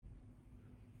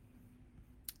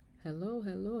Hello,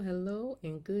 hello, hello,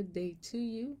 and good day to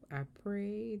you. I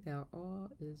pray that all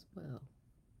is well.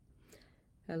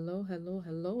 Hello, hello,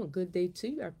 hello, and good day to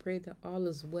you. I pray that all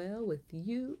is well with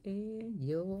you and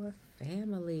your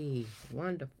family.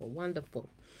 Wonderful, wonderful.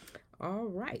 All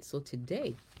right, so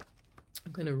today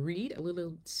I'm going to read a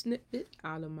little snippet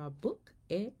out of my book,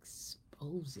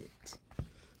 Expose It.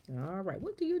 All right,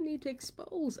 what do you need to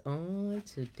expose on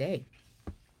today?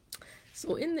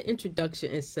 So, in the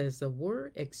introduction, it says the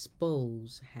word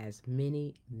expose has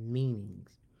many meanings.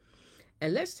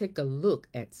 And let's take a look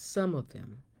at some of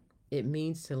them. It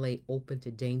means to lay open to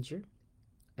danger,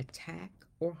 attack,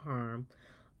 or harm,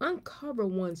 uncover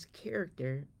one's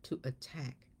character to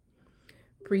attack,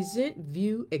 present,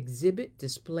 view, exhibit,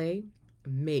 display,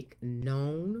 make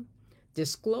known,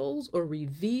 disclose, or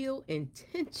reveal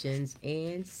intentions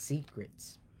and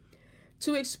secrets.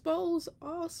 To expose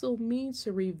also means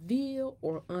to reveal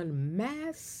or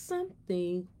unmask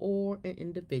something or an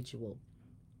individual.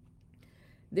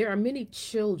 There are many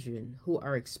children who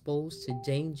are exposed to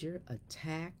danger,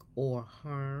 attack, or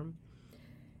harm.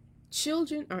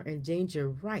 Children are in danger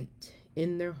right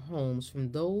in their homes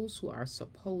from those who are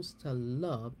supposed to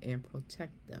love and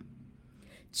protect them.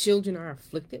 Children are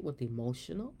afflicted with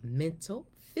emotional, mental,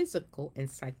 physical, and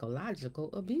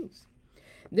psychological abuse.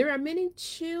 There are many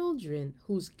children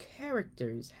whose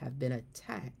characters have been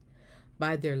attacked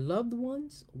by their loved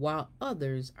ones, while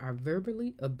others are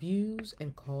verbally abused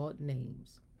and called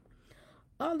names.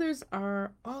 Others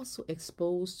are also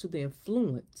exposed to the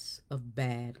influence of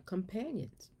bad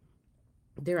companions.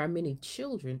 There are many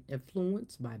children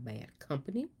influenced by bad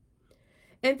company,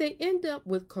 and they end up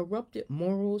with corrupted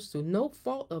morals through no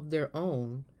fault of their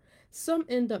own. Some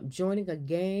end up joining a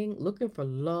gang looking for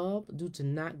love due to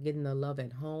not getting the love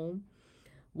at home,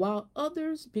 while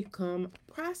others become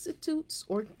prostitutes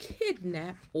or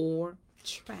kidnapped or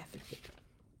trafficked.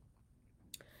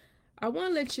 I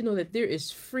want to let you know that there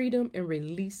is freedom and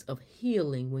release of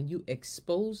healing when you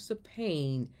expose the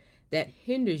pain that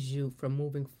hinders you from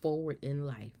moving forward in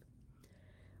life.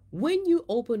 When you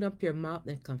open up your mouth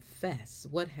and confess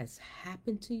what has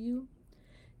happened to you,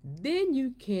 then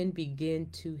you can begin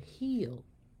to heal.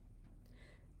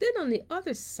 Then, on the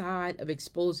other side of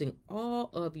exposing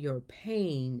all of your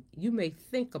pain, you may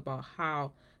think about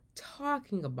how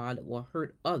talking about it will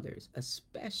hurt others,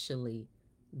 especially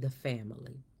the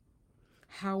family.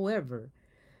 However,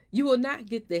 you will not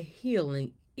get the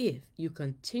healing if you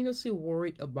continuously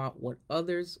worry about what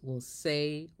others will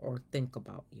say or think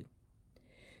about you.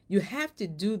 You have to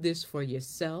do this for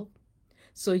yourself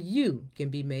so you can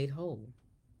be made whole.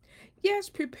 Yes,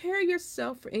 prepare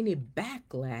yourself for any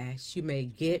backlash you may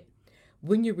get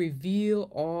when you reveal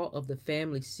all of the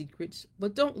family secrets,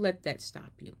 but don't let that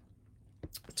stop you.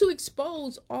 To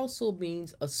expose also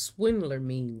means a swindler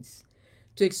means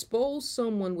to expose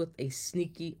someone with a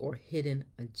sneaky or hidden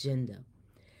agenda.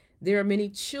 There are many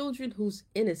children whose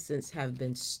innocence have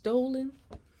been stolen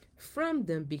from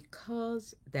them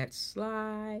because that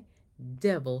sly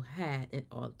devil had an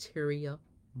ulterior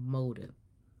motive.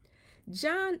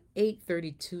 John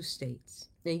 8:32 states,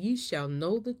 "And ye shall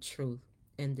know the truth,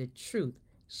 and the truth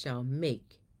shall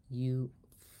make you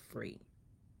free."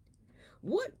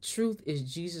 What truth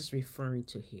is Jesus referring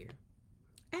to here?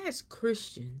 As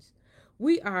Christians,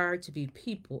 we are to be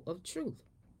people of truth.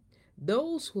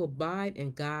 Those who abide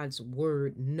in God's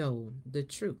word know the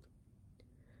truth.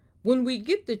 When we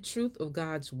get the truth of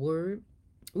God's word,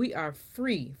 we are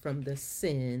free from the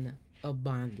sin of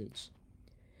bondage.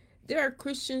 There are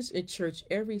Christians in church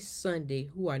every Sunday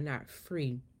who are not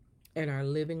free and are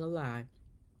living a lie.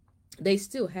 They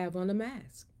still have on a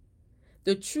mask.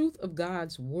 The truth of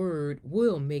God's word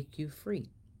will make you free.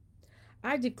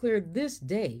 I declare this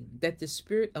day that the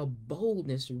spirit of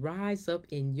boldness rise up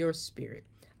in your spirit,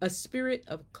 a spirit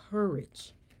of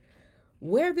courage.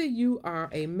 Whether you are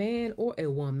a man or a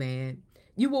woman,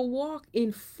 you will walk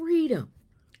in freedom.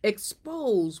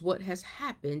 Expose what has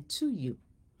happened to you.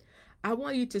 I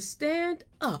want you to stand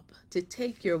up to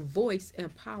take your voice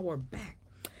and power back.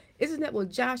 Isn't that what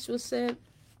Joshua said?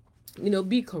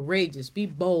 Be courageous, be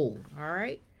bold, all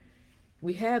right?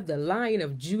 We have the Lion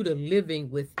of Judah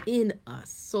living within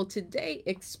us. So today,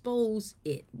 expose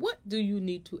it. What do you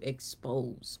need to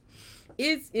expose?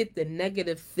 Is it the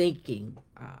negative thinking,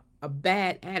 a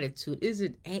bad attitude? Is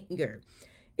it anger?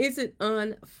 Is it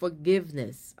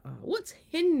unforgiveness? What's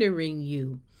hindering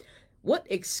you? What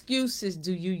excuses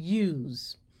do you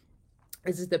use?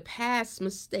 Is it the past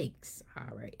mistakes?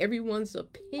 All right, everyone's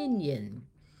opinion.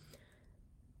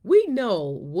 We know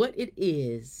what it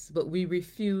is, but we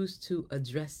refuse to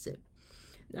address it.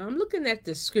 Now, I'm looking at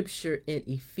the scripture in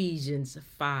Ephesians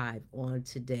 5 on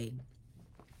today.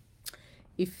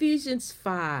 Ephesians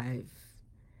 5,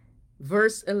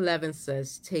 verse 11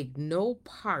 says, take no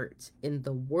part in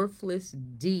the worthless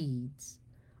deeds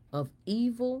of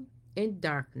evil and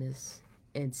darkness.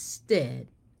 Instead,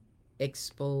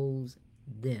 expose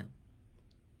them.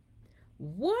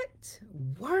 What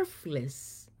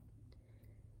worthless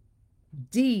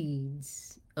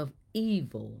deeds of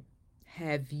evil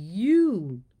have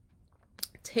you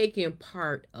taken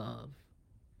part of,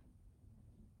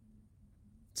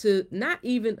 to not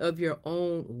even of your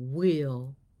own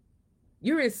will?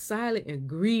 You're in silent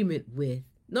agreement with.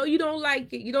 No, you don't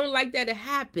like it. You don't like that it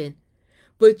happened,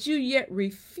 but you yet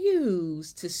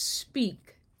refuse to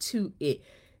speak to it.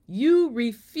 You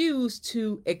refuse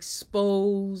to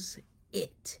expose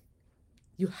it.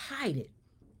 You hide it.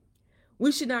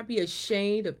 We should not be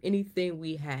ashamed of anything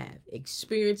we have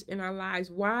experienced in our lives.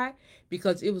 Why?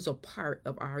 Because it was a part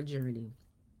of our journey.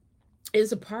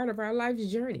 It's a part of our life's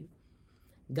journey.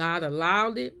 God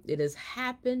allowed it. It has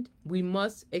happened. We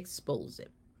must expose it.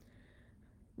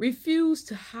 Refuse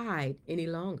to hide any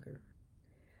longer.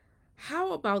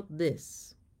 How about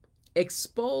this?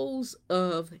 Expose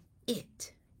of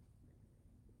it.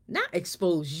 Not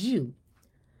expose you,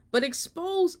 but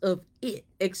expose of it.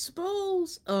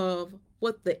 Expose of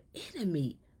what the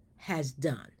enemy has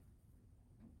done.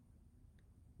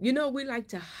 You know, we like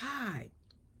to hide,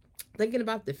 thinking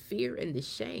about the fear and the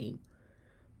shame,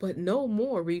 but no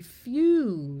more.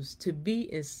 Refuse to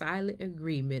be in silent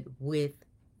agreement with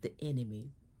the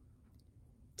enemy.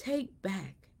 Take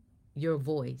back your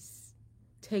voice.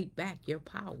 Take back your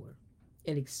power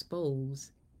and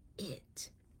expose it.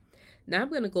 Now I'm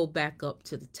going to go back up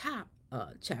to the top,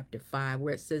 chapter 5,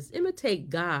 where it says,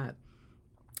 imitate God,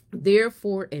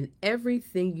 therefore, in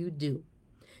everything you do,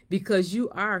 because you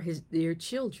are his dear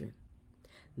children.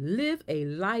 Live a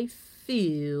life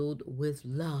filled with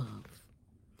love.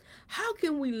 How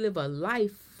can we live a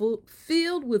life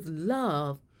filled with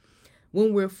love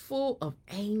when we're full of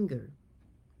anger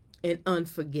and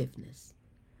unforgiveness?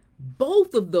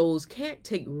 Both of those can't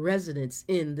take residence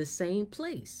in the same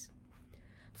place.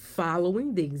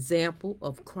 Following the example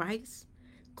of Christ,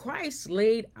 Christ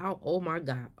laid out, oh my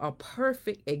God, a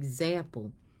perfect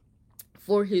example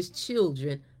for his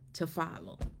children to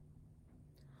follow.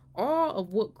 All of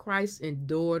what Christ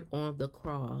endured on the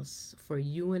cross for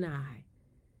you and I,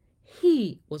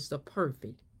 he was the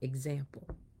perfect example.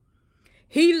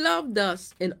 He loved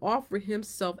us and offered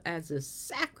himself as a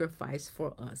sacrifice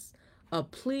for us, a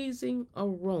pleasing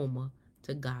aroma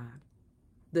to God,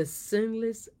 the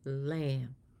sinless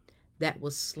lamb that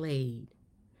was slain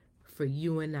for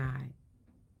you and I.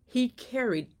 He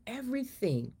carried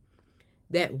everything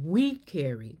that we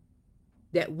carry,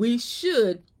 that we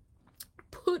should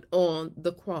put on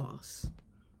the cross.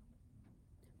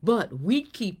 But we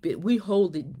keep it, we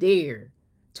hold it dear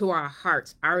to our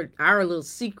hearts, our little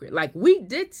secret. Like we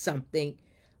did something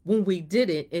when we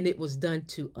didn't, and it was done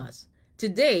to us.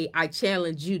 Today, I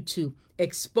challenge you to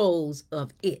expose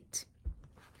of it.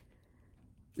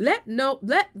 Let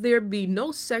there be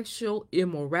no sexual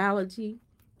immorality,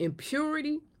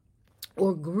 impurity,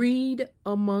 or greed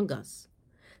among us.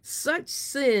 Such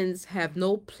sins have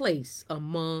no place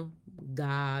among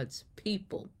God's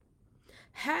people.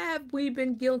 Have we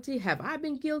been guilty? Have I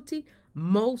been guilty?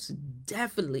 Most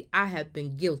definitely, I have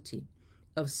been guilty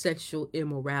of sexual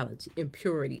immorality,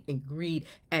 impurity, and greed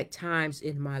at times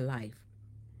in my life.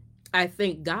 I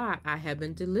thank God I have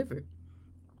been delivered.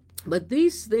 But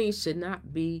these things should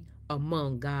not be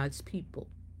among God's people.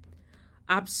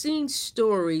 I've seen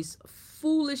stories,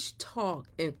 foolish talk,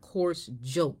 and coarse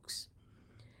jokes.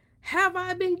 Have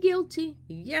I been guilty?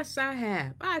 Yes, I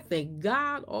have. I thank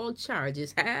God all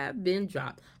charges have been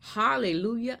dropped.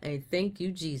 Hallelujah, and thank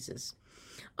you, Jesus.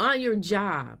 On your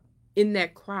job, in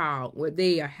that crowd where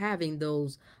they are having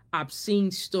those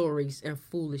obscene stories and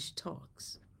foolish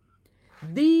talks.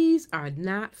 These are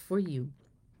not for you.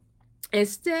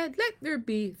 Instead, let there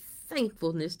be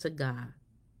thankfulness to God.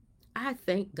 I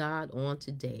thank God on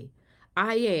today.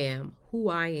 I am who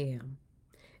I am.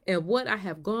 And what I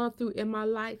have gone through in my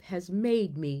life has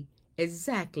made me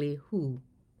exactly who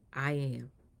I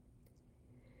am.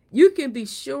 You can be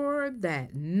sure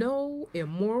that no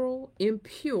immoral,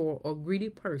 impure, or greedy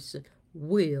person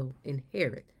will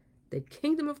inherit the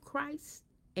kingdom of Christ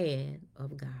and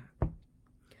of God.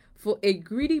 For a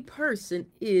greedy person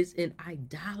is an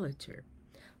idolater,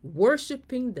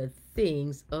 worshiping the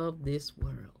things of this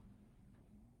world.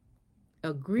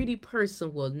 A greedy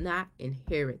person will not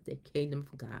inherit the kingdom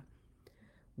of God.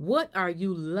 What are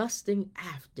you lusting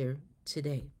after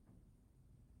today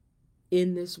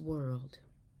in this world?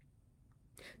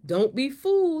 Don't be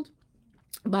fooled.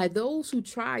 by those who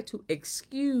try to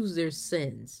excuse their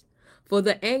sins. For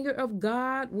the anger of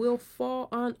God will fall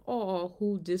on all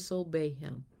who disobey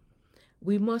him.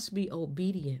 We must be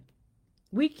obedient.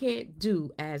 We can't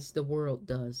do as the world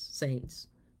does, saints.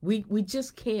 We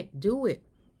just can't do it.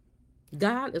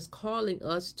 God is calling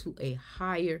us to a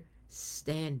higher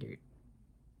standard.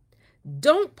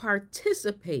 Don't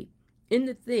participate in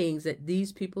the things that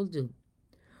these people do.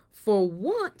 For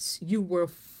once you were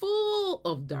full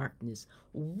of darkness.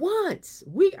 Once.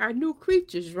 We are new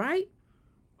creatures, right?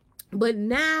 But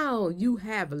now you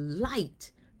have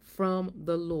light from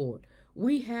the Lord.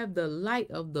 We have the light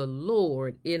of the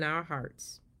Lord in our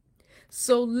hearts.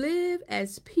 So live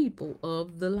as people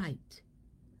of the light.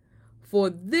 For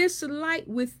this light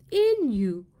within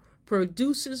you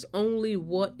produces only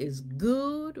what is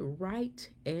good, right,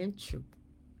 and true.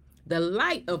 The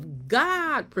light of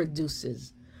God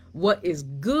produces what is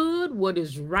good, what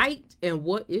is right, and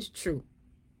what is true.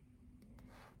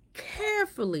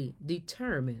 Carefully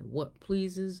determine what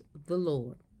pleases the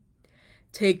Lord.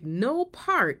 Take no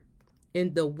part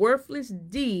in the worthless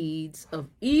deeds of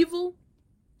evil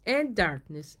and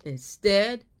darkness.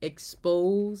 Instead,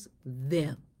 expose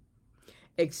them.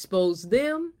 Expose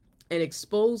them and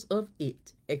expose of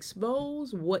it.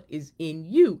 Expose what is in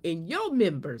you, in your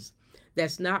members,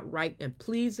 that's not right and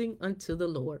pleasing unto the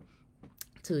Lord.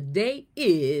 Today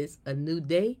is a new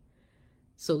day.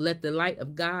 So let the light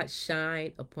of God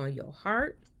shine upon your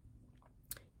heart,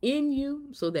 in you,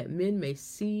 so that men may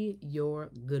see your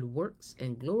good works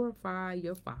and glorify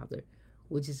your Father,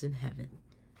 which is in heaven.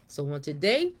 So on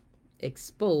today,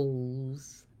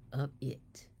 expose of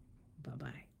it.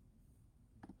 Bye-bye.